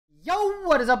Yo,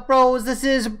 what is up, bros? This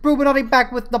is Bruchminati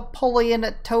back with Napoleon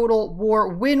Total War.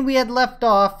 When we had left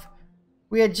off,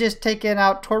 we had just taken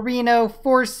out Torino,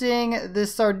 forcing the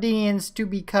Sardinians to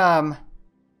become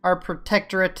our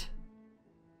protectorate.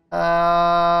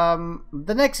 The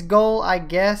next goal, I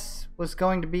guess, was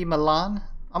going to be Milan.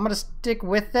 I'm going to stick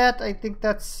with that. I think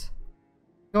that's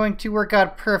going to work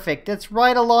out perfect. It's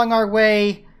right along our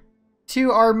way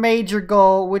to our major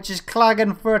goal, which is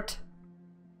Klagenfurt.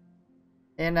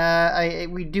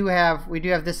 And we do have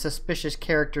this suspicious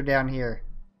character down here.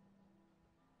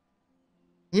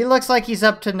 He looks like he's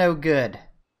up to no good.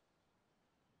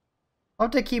 I'll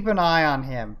have to keep an eye on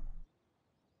him.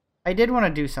 I did want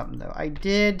to do something though. I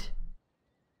did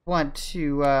want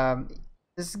to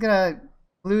this is gonna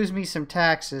lose me some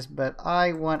taxes, but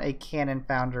I want a cannon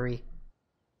foundry.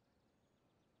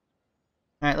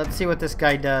 Alright, let's see what this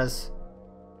guy does.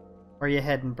 Where you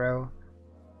heading, bro?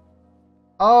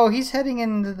 Oh, he's heading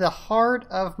into the heart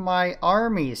of my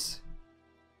armies.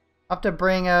 I'll have to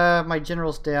bring my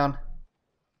generals down.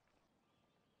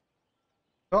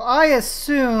 So I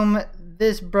assume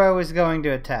this bro is going to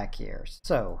attack here.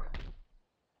 So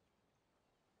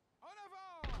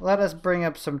let us bring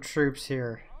up some troops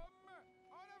here.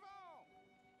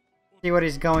 See what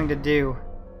he's going to do.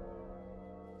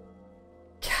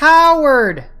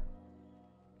 Coward!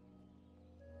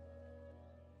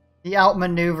 He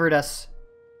outmaneuvered us.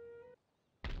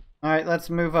 Alright, let's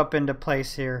move up into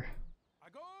place here.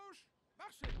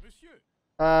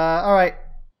 Alright.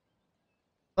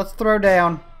 Let's throw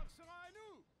down.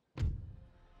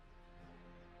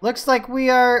 Looks like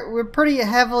we're pretty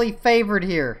heavily favored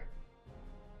here.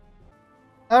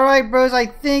 Alright, bros, I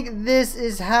think this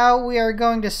is how we are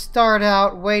going to start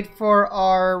out. Wait for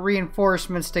our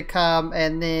reinforcements to come,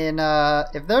 and then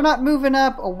if they're not moving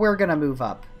up, we're gonna move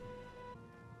up.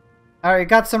 Alright,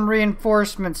 got some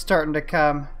reinforcements starting to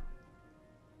come.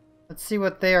 Let's see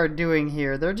what they are doing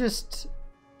here. They're just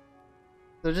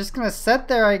gonna sit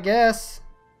there, I guess.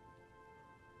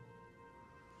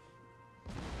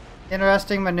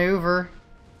 Interesting maneuver.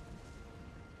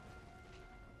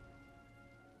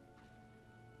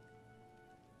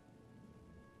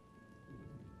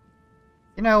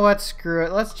 You know what? Screw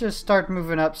it. Let's just start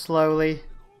moving up slowly.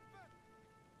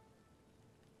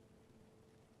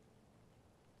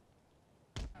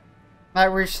 Alright,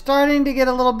 we're starting to get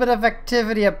a little bit of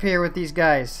activity up here with these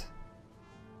guys.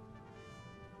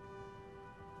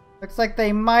 Looks like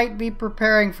they might be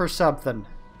preparing for something.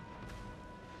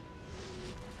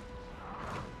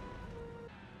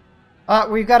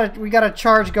 We got a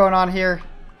charge going on here.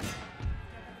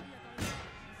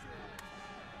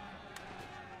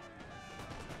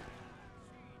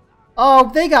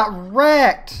 Oh, they got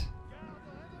wrecked.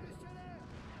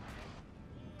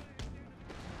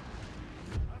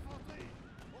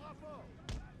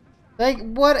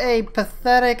 What a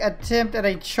pathetic attempt at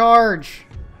a charge.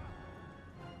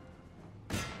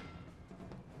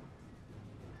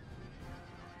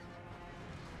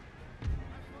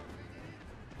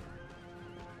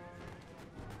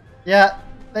 Yeah,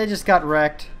 they just got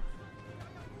wrecked.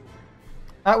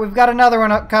 We've got another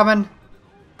one upcoming.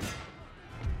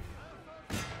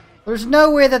 There's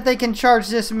no way that they can charge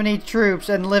this many troops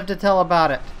and live to tell about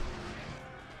it.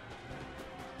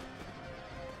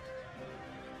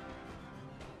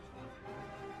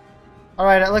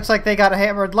 Alright, it looks like they got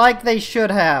hammered like they should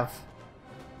have.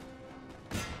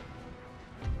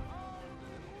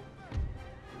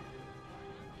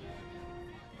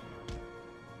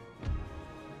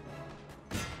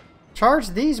 Charge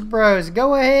these bros.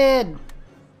 Go ahead.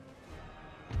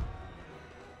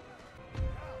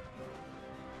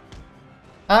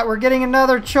 We're getting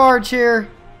another charge here.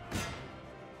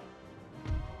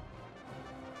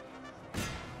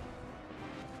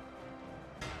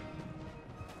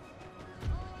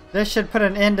 This should put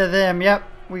an end to them. Yep,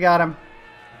 we got them.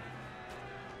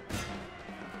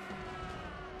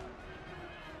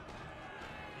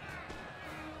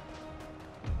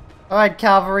 Alright,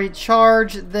 cavalry,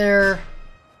 charge their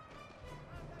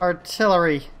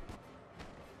artillery.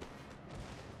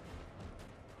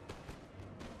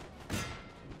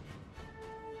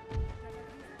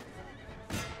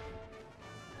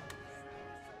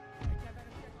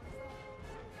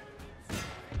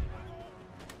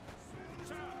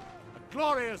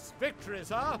 Glorious victory,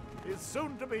 sir, is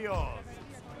soon to be yours.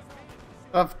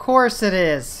 Of course it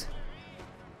is.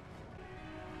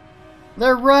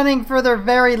 They're running for their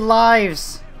very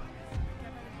lives.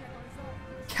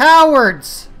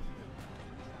 Cowards!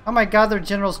 Oh my god, their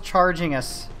general's charging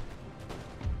us.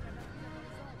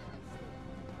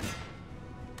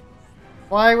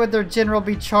 Why would their general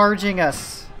be charging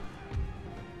us?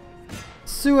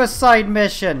 Suicide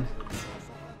mission.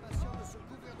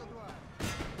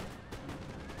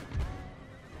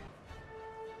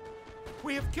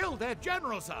 their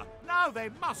general, sir. Now they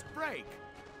must break.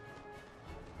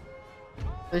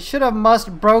 They should have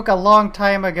must broke a long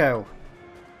time ago.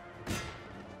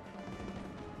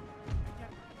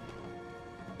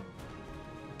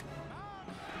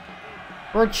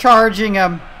 We're charging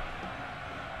them.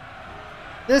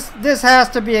 This has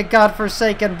to be a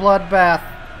godforsaken bloodbath.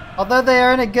 Although they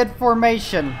are in a good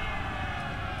formation,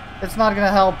 it's not going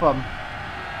to help them.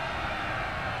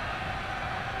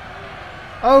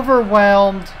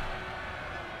 Overwhelmed.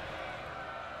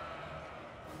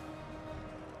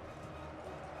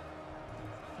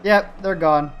 Yep, they're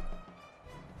gone.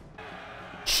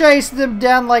 Chase them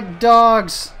down like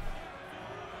dogs.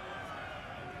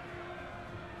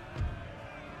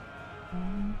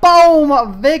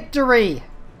 Boom! Victory!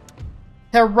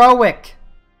 Heroic.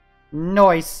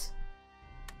 Nice.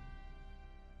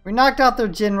 We knocked out their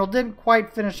general. Didn't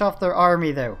quite finish off their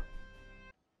army, though.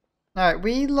 Alright,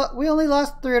 we only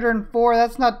lost 304.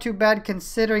 That's not too bad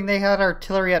considering they had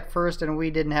artillery at first and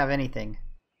we didn't have anything.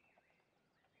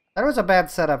 That was a bad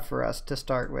setup for us to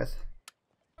start with.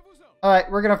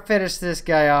 Alright, we're gonna finish this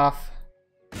guy off.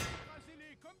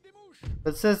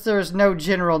 But since there's no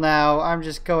general now, I'm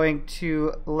just going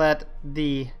to let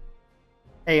the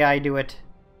AI do it.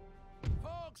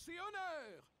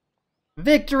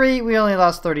 Victory! We only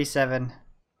lost 37.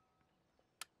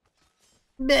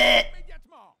 Bleh.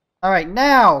 Alright,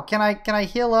 now, can I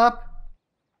heal up?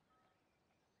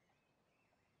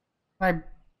 Can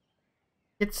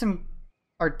I get some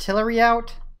artillery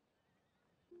out?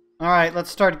 Alright, let's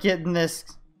start getting this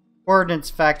ordnance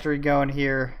factory going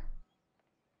here.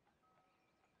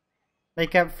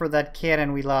 Make up for that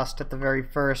cannon we lost at the very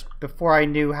first before I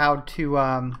knew how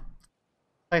to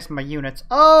place my units.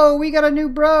 Oh, we got a new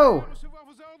bro!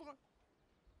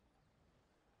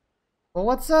 Well,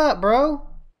 what's up, bro?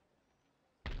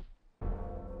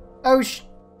 Oh,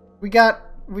 we've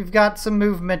got some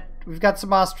movement. We've got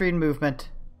some Austrian movement.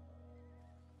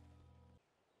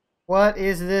 What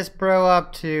is this bro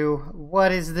up to?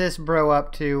 What is this bro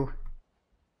up to?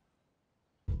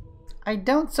 I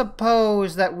don't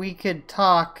suppose that we could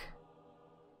talk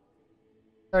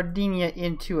Sardinia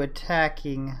into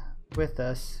attacking with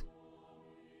us.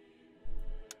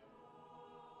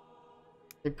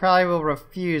 They probably will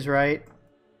refuse, right?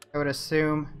 I would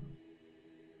assume.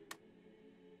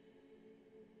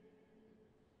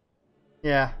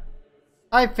 Yeah.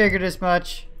 I figured as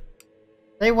much.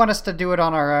 They want us to do it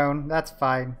on our own. That's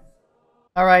fine.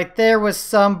 Alright, there was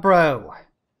some bro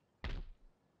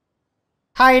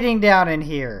hiding down in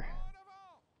here.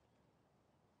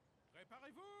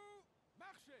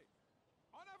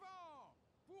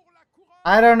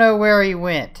 I don't know where he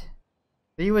went.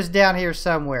 He was down here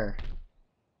somewhere.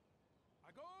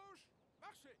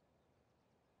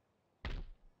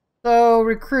 So,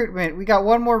 recruitment. We got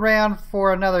one more round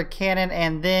for another cannon,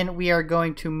 and then we are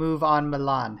going to move on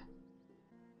Milan.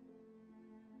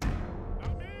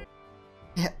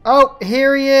 Oh,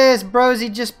 here he is!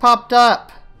 Brosy just popped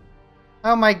up.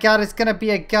 Oh my god, it's gonna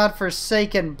be a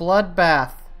godforsaken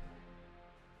bloodbath.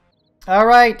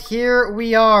 Alright, here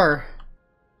we are.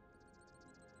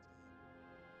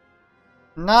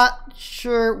 Not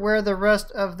sure where the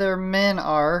rest of their men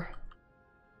are.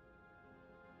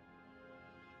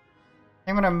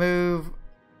 I'm gonna move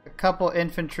a couple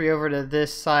infantry over to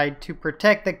this side to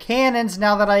protect the cannons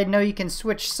now that I know you can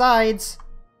switch sides.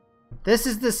 This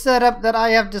is the setup that I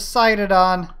have decided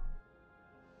on.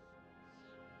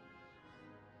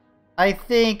 I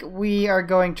think we are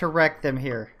going to wreck them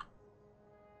here.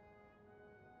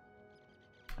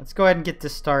 Let's go ahead and get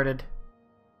this started.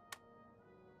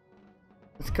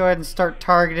 Let's go ahead and start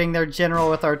targeting their general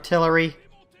with artillery.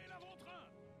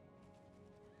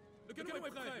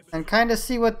 And kind of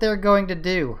see what they're going to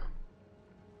do.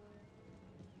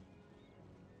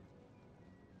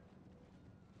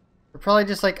 They're probably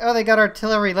just like, oh, they got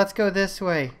artillery, let's go this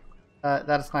way.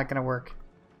 That's not going to work.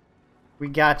 We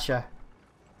gotcha.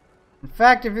 In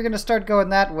fact, if you're going to start going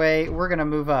that way, we're going to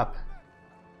move up.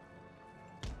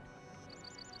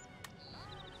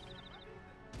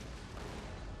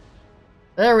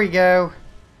 There we go.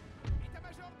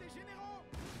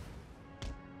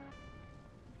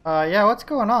 Yeah, what's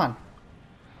going on?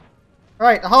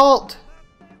 Alright, halt!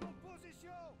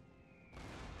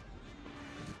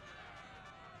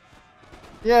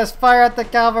 Yes, fire at the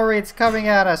cavalry, it's coming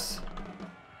at us.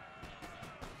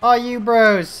 All you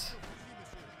bros.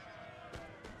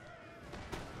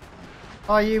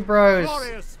 All you bros.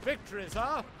 Glorious victory,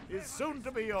 sir, is soon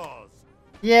to be yours.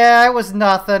 Yeah, it was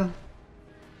nothing.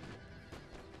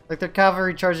 Like their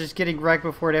cavalry charge is getting wrecked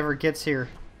before it ever gets here.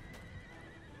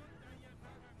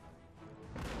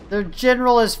 Their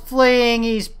general is fleeing,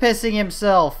 he's pissing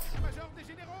himself.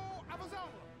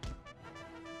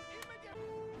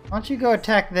 Why don't you go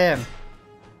attack them?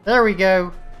 There we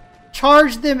go.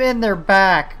 Charge them in their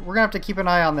back. We're gonna have to keep an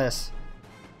eye on this.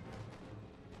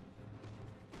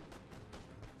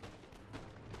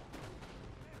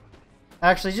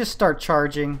 Actually, just start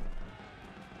charging.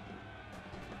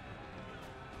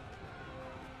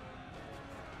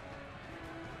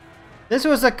 This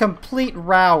was a complete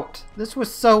rout. This was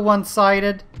so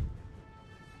one-sided.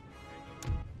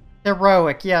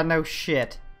 Heroic, yeah, no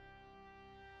shit.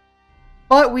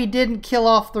 But we didn't kill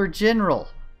off their general.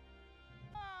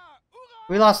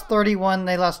 We lost 31,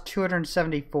 they lost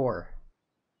 274.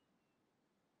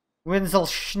 Wenzel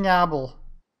Schnabel.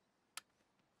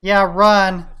 Yeah,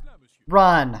 run.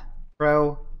 Run,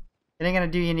 bro. It ain't gonna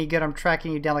do you any good. I'm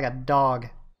tracking you down like a dog.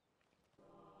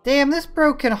 Damn, this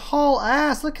bro can haul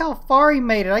ass. Look how far he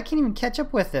made it. I can't even catch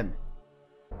up with him.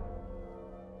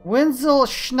 Wenzel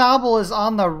Schnabel is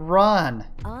on the run.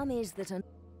 Armies that are...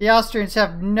 The Austrians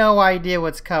have no idea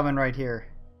what's coming right here.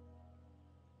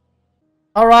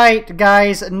 Alright,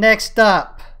 guys, next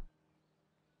up.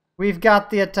 We've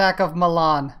got the attack of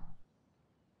Milan.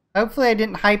 Hopefully I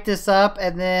didn't hype this up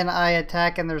and then I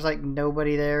attack and there's like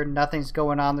nobody there. Nothing's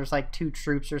going on. There's like 2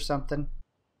 troops or something.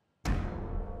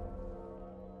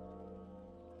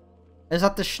 Is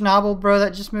that the Schnabel bro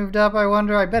that just moved up, I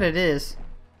wonder? I bet it is.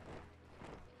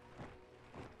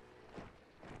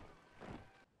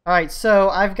 Alright, so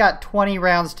I've got 20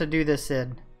 rounds to do this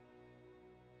in.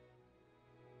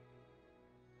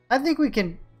 I think we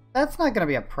can... That's not going to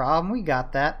be a problem. We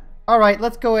got that. Alright,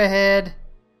 let's go ahead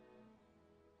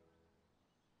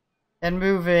and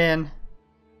move in.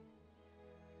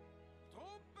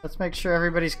 Let's make sure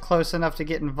everybody's close enough to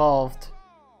get involved.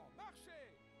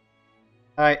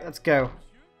 Alright, let's go.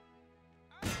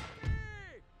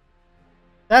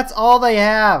 That's all they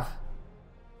have.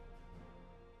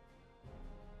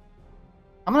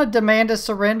 I'm gonna demand a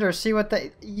surrender, see what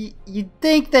they... You'd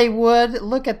think they would.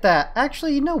 Look at that.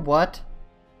 Actually, you know what?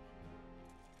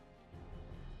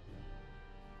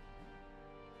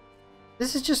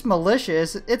 This is just militia.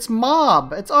 It's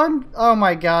mob. It's armed... Oh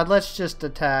my god, let's just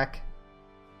attack.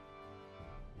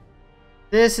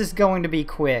 This is going to be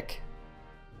quick.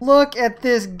 Look at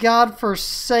this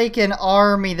godforsaken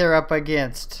army they're up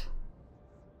against.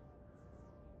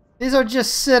 These are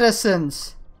just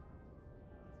citizens.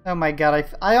 Oh my god,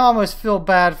 I almost feel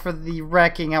bad for the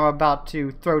wrecking I'm about to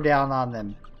throw down on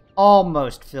them.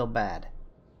 Almost feel bad.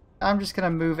 I'm just gonna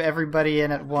move everybody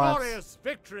in at once. Glorious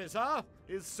victory, sir,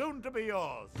 is soon to be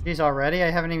yours. Jeez, already?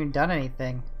 I haven't even done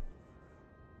anything.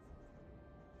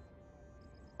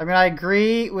 I mean, I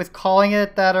agree with calling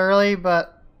it that early,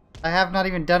 but I have not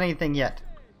even done anything yet.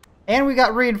 And we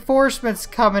got reinforcements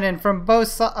coming in from both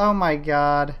sides. Oh my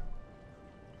god.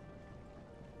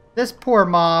 This poor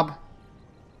mob.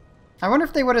 I wonder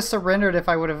if they would have surrendered if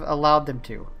I would have allowed them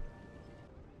to.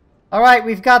 Alright,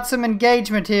 we've got some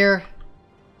engagement here.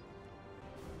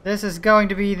 This is going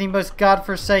to be the most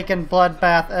godforsaken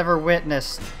bloodbath ever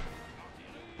witnessed.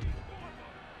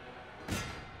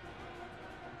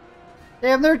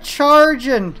 Damn, they're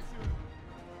charging!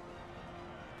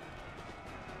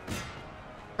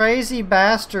 Crazy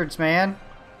bastards, man.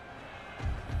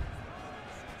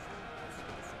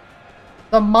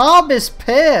 The mob is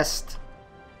pissed!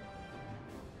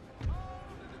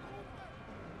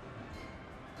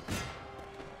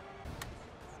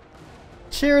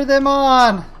 Cheer them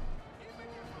on!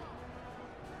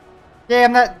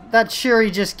 Damn, that cheer he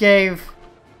just gave.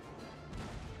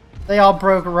 They all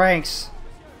broke ranks.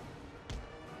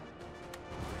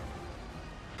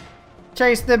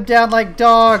 Chase them down like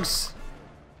dogs.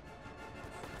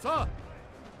 Sir!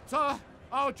 Sir!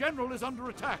 Our general is under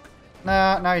attack.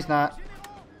 No, he's not.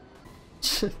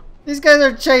 These guys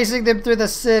are chasing them through the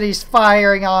cities,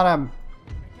 firing on them.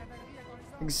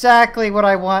 Exactly what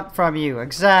I want from you.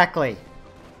 Exactly.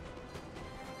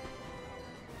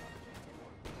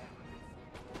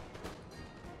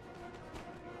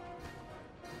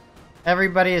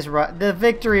 Everybody is right. The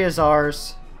victory is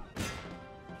ours.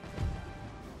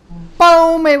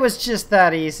 Boom! It was just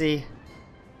that easy.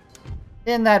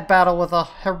 In that battle with a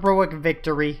heroic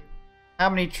victory. How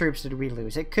many troops did we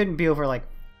lose? It couldn't be over like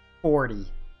 40.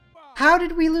 How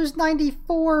did we lose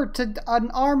 94 to an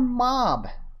armed mob?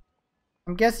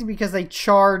 I'm guessing because they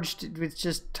charged with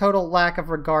just total lack of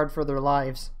regard for their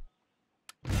lives.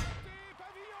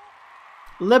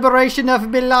 Liberation of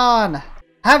Milan!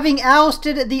 Having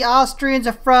ousted the Austrians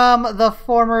from the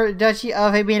former Duchy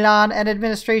of Milan, an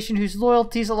administration whose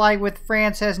loyalties ally with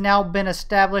France has now been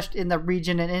established in the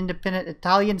region, an independent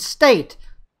Italian state.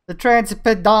 The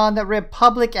Transpadane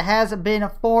Republic has been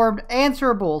formed,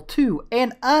 answerable to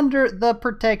and under the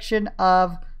protection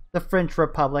of the French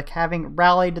Republic, having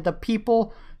rallied the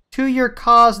people to your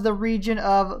cause. The region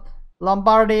of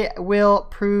Lombardy will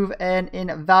prove an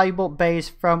invaluable base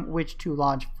from which to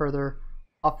launch further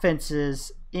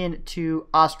offenses into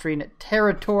Austrian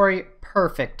territory.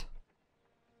 Perfect.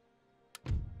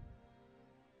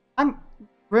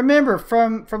 Remember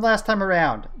from last time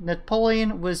around,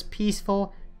 Napoleon was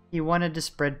peaceful. He wanted to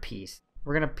spread peace.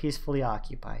 We're going to peacefully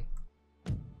occupy.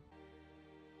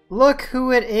 Look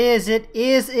who it is. It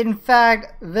is, in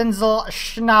fact, Wenzel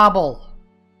Schnabel.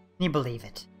 Can you believe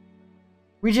it?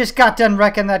 We just got done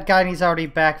wrecking that guy and he's already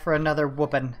back for another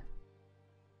whooping.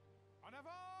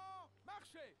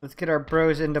 Let's get our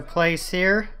bros into place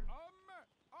here.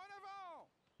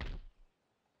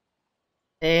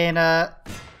 And,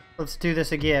 let's do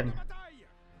this again.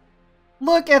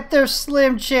 Look at their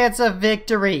slim chance of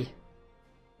victory.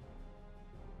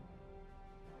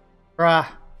 Bruh.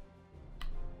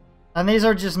 And these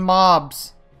are just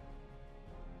mobs.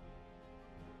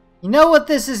 You know what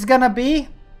this is gonna be?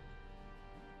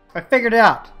 I figured it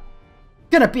out. It's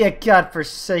gonna be a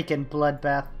godforsaken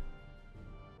bloodbath.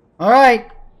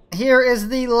 Alright, here is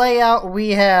the layout we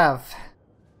have.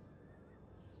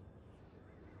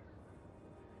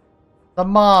 The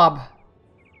mob.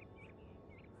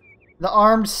 The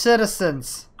armed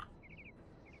citizens.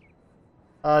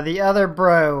 The other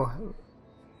bro.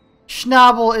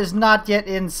 Schnabel is not yet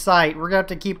in sight. We're going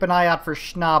to have to keep an eye out for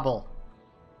Schnabel.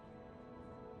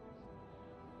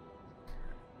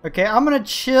 Okay, I'm going to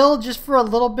chill just for a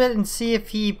little bit and see if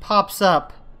he pops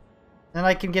up. Then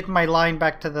I can get my line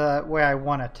back to the way I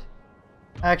want it.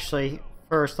 Actually,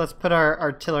 first, let's put our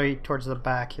artillery towards the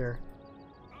back here.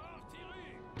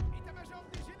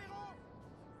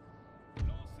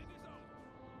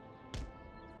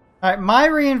 Alright, my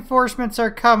reinforcements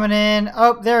are coming in.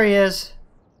 Oh, there he is.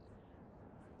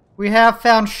 We have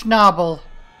found Schnabel.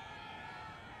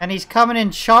 And he's coming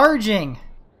in charging.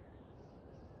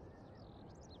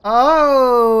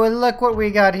 Oh, look what we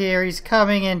got here. He's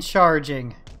coming in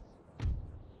charging.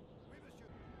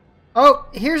 Oh,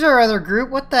 here's our other group.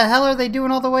 What the hell are they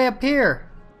doing all the way up here?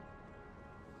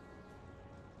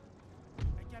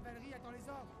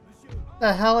 What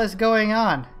the hell is going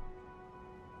on?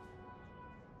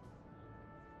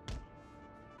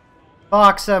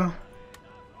 Box him.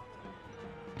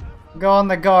 Go on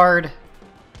the guard.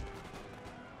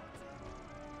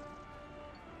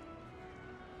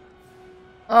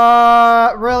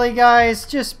 Really guys,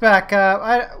 just back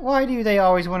up. Why do they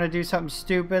always want to do something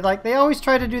stupid? Like, they always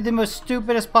try to do the most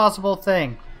stupidest possible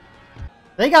thing.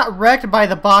 They got wrecked by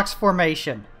the box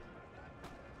formation.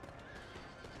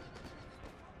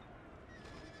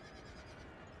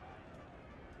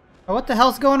 Oh, what the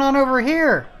hell's going on over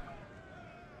here?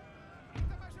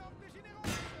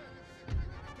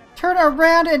 Turn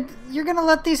around and you're gonna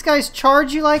let these guys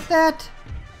charge you like that?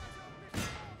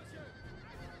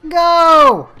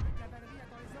 Go!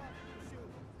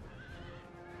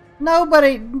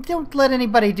 Nobody, don't let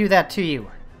anybody do that to you.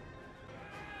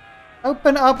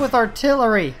 Open up with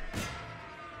artillery.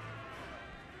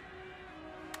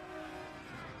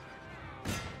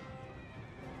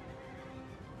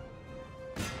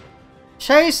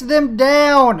 Chase them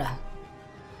down!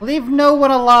 Leave no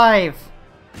one alive.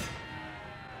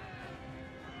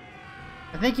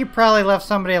 I think you probably left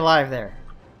somebody alive there.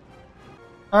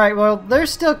 Alright, well, they're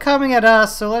still coming at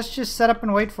us, so let's just set up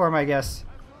and wait for them, I guess.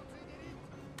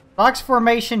 Box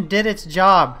formation did its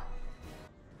job.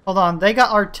 Hold on, they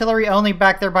got artillery only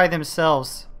back there by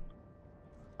themselves.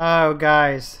 Oh,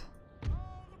 guys.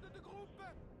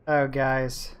 Oh,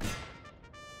 guys.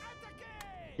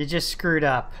 You just screwed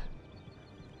up.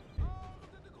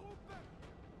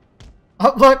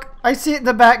 Oh, look! I see it in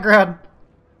the background.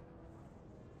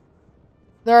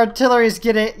 Their artillery's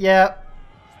getting... yeah.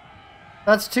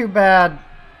 That's too bad.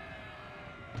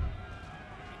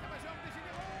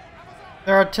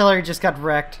 Their artillery just got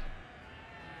wrecked.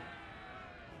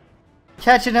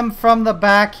 Catching him from the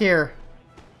back here.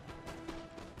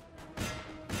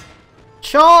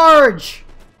 Charge!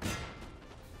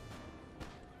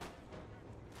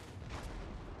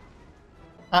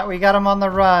 We got him on the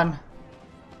run.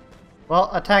 Well,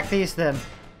 attack these then.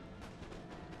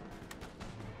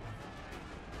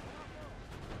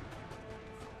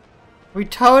 We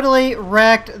totally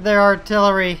wrecked their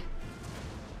artillery.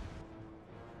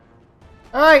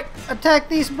 Alright, attack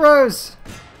these bros!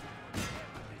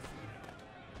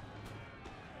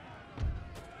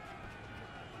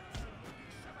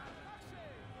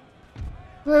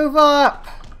 Move up!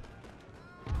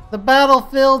 The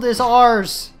battlefield is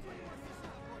ours.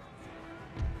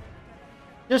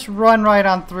 Just run right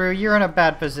on through. You're in a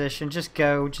bad position. Just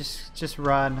go. Just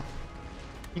run.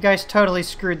 You guys totally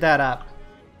screwed that up.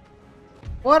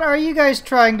 What are you guys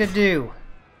trying to do?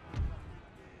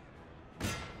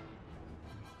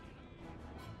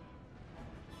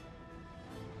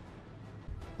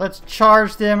 Let's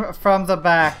charge them from the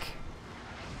back.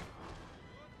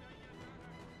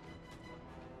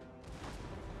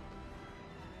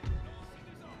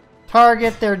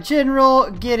 Target their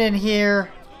general. Get in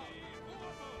here.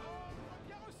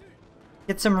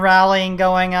 Get some rallying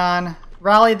going on.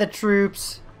 Rally the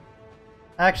troops.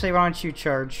 Actually, why don't you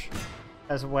charge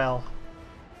as well?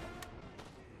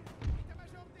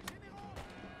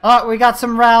 Oh, we got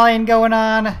some rallying going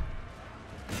on.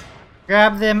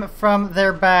 Grab them from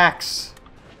their backs.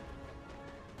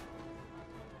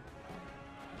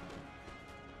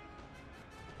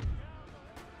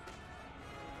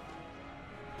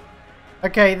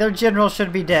 Okay, their general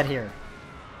should be dead here.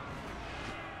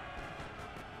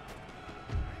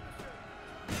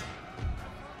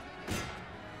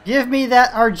 Give me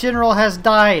that our general has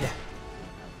died.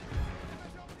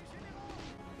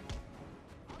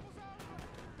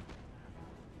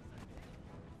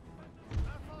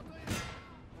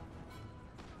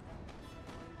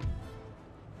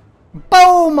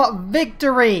 Boom!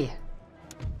 Victory!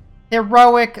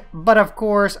 Heroic, but of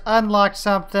course, unlocked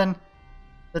something.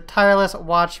 The Tireless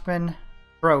Watchman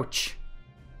brooch.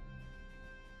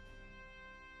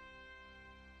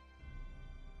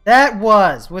 That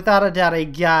was, without a doubt, a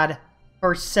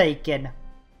god-forsaken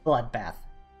bloodbath.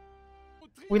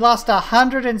 We lost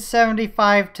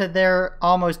 175 to their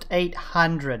almost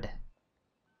 800.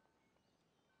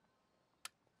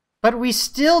 But we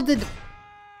still did...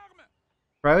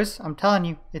 Rose, I'm telling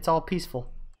you, it's all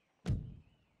peaceful.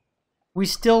 We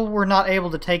still were not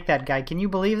able to take that guy. Can you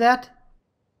believe that?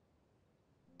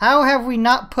 How have we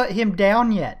not put him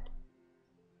down yet?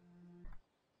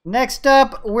 Next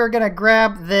up, we're gonna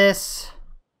grab this.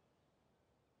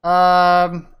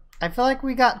 I feel like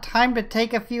we got time to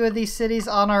take a few of these cities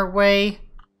on our way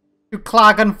to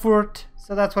Klagenfurt,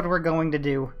 so that's what we're going to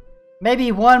do.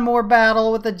 Maybe one more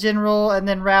battle with the general and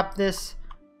then wrap this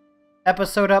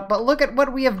episode up. But look at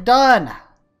what we have done.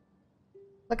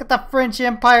 Look at the French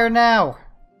Empire now.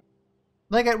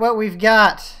 Look at what we've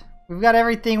got. We've got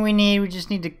everything we need. We just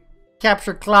need to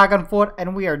capture Klagenfurt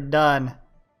and we are done.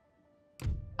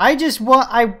 I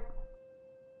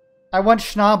want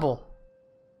Schnabel.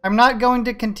 I'm not going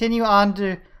to continue on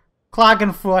to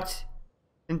Klagenfurt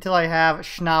until I have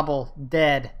Schnabel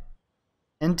dead.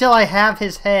 Until I have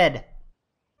his head.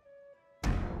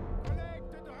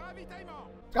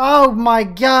 Oh my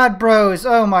god, bros.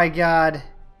 Oh my god.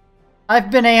 I've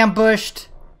been ambushed.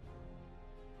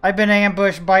 I've been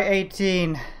ambushed by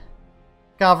 18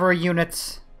 cavalry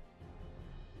units.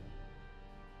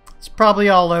 It's probably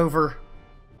all over.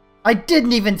 I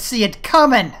didn't even see it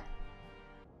coming!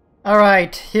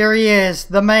 Alright, here he is,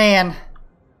 the man.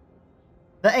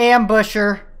 The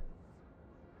ambusher.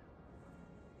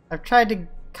 I've tried to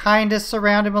kinda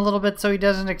surround him a little bit so he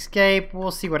doesn't escape.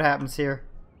 We'll see what happens here.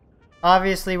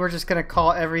 Obviously, we're just gonna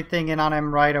call everything in on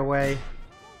him right away.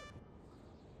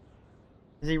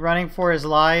 Is he running for his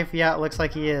life? Yeah, it looks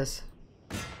like he is.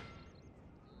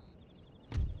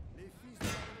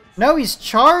 No, he's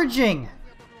charging!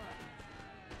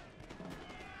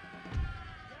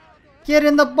 Get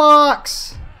in the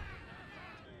box!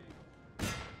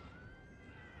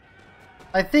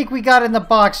 I think we got in the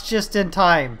box just in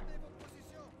time.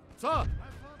 Sir!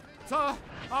 Sir!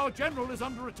 Our general is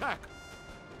under attack!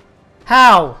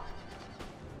 How?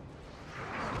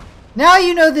 Now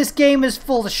you know this game is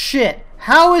full of shit.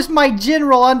 How is my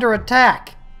general under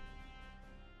attack?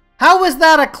 How is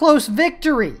that a close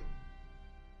victory?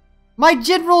 My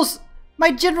general's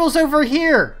over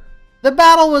here. The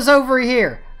battle was over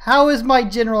here. How is my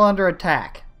general under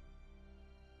attack?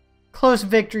 Close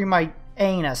victory, my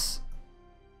anus.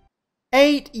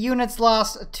 8 units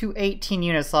lost to 18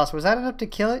 units lost. Was that enough to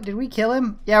kill it? Did we kill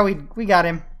him? Yeah, we got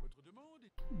him.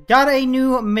 Got a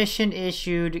new mission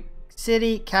issued.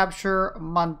 City capture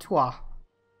Mantua.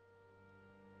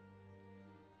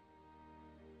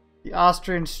 The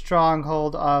Austrian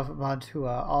stronghold of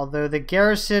Mantua. Although the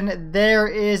garrison there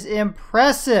is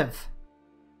impressive.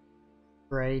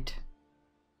 Great.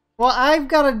 Well, I've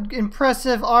got an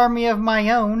impressive army of my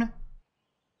own.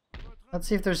 Let's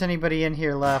see if there's anybody in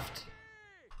here left.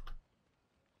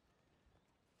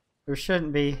 There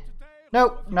shouldn't be.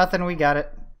 Nope, nothing. We got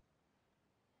it.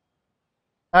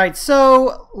 Alright,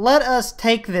 so let us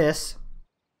take this.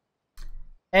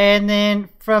 And then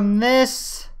from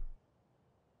this,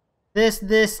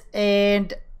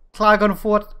 and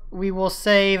Klagenfurt, we will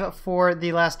save for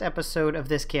the last episode of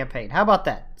this campaign. How about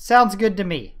that? Sounds good to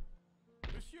me.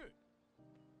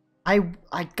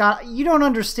 You don't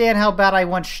understand how bad I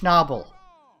want Schnabel.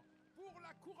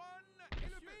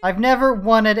 I've never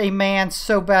wanted a man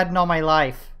so bad in all my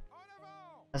life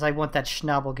as I want that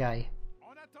Schnabel guy.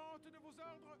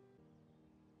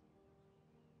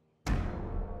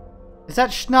 Is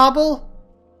that Schnabel?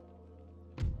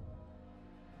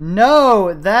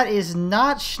 No, that is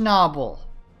not Schnabel.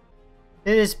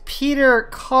 It is Peter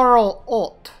Karl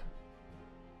Ott.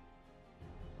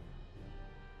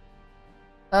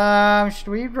 Should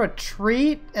we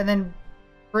retreat and then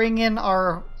bring in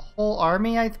our whole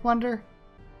army, I wonder?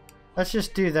 Let's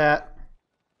just do that.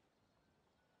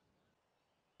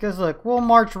 Because look, we'll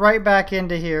march right back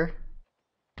into here.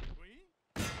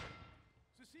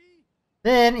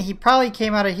 Then he probably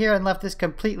came out of here and left this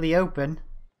completely open.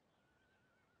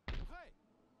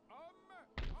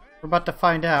 We're about to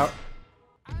find out.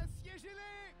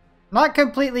 Not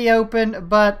completely open,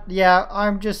 but yeah,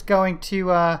 I'm just going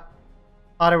to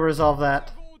auto-resolve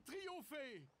that.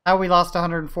 How we lost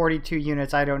 142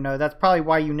 units, I don't know. That's probably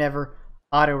why you never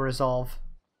auto-resolve.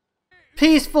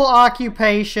 Peaceful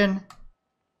occupation,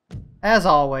 as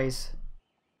always.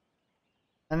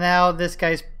 And now this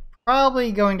guy's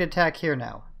probably going to attack here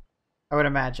now, I would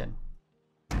imagine.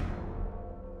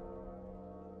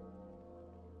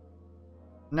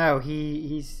 No,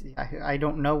 I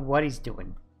don't know what he's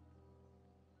doing.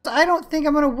 I don't think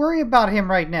I'm going to worry about him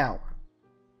right now.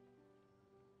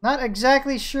 Not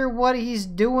exactly sure what he's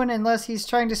doing unless he's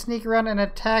trying to sneak around and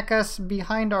attack us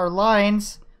behind our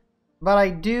lines. But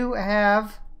I do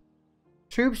have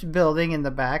troops building in the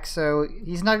back, so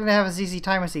he's not going to have as easy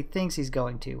time as he thinks he's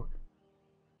going to.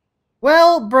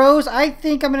 Well, bros, I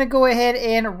think I'm going to go ahead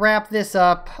and wrap this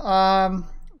up.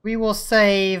 We will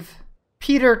save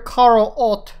Peter Karl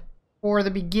Ott for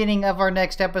the beginning of our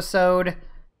next episode.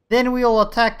 Then we will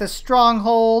attack the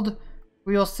stronghold.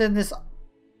 We will send this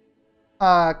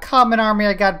common army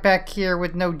I got back here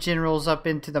with no generals up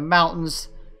into the mountains.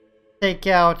 Take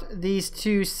out these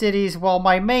two cities while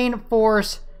my main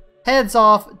force heads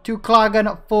off to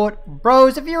Klagenfurt.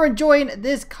 Bros, if you're enjoying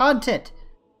this content,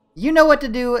 you know what to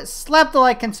do. Slap the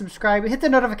like and subscribe. Hit the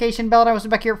notification bell, and I will see you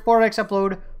back here for our next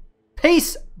upload.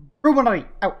 Peace. Bruchminati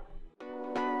out.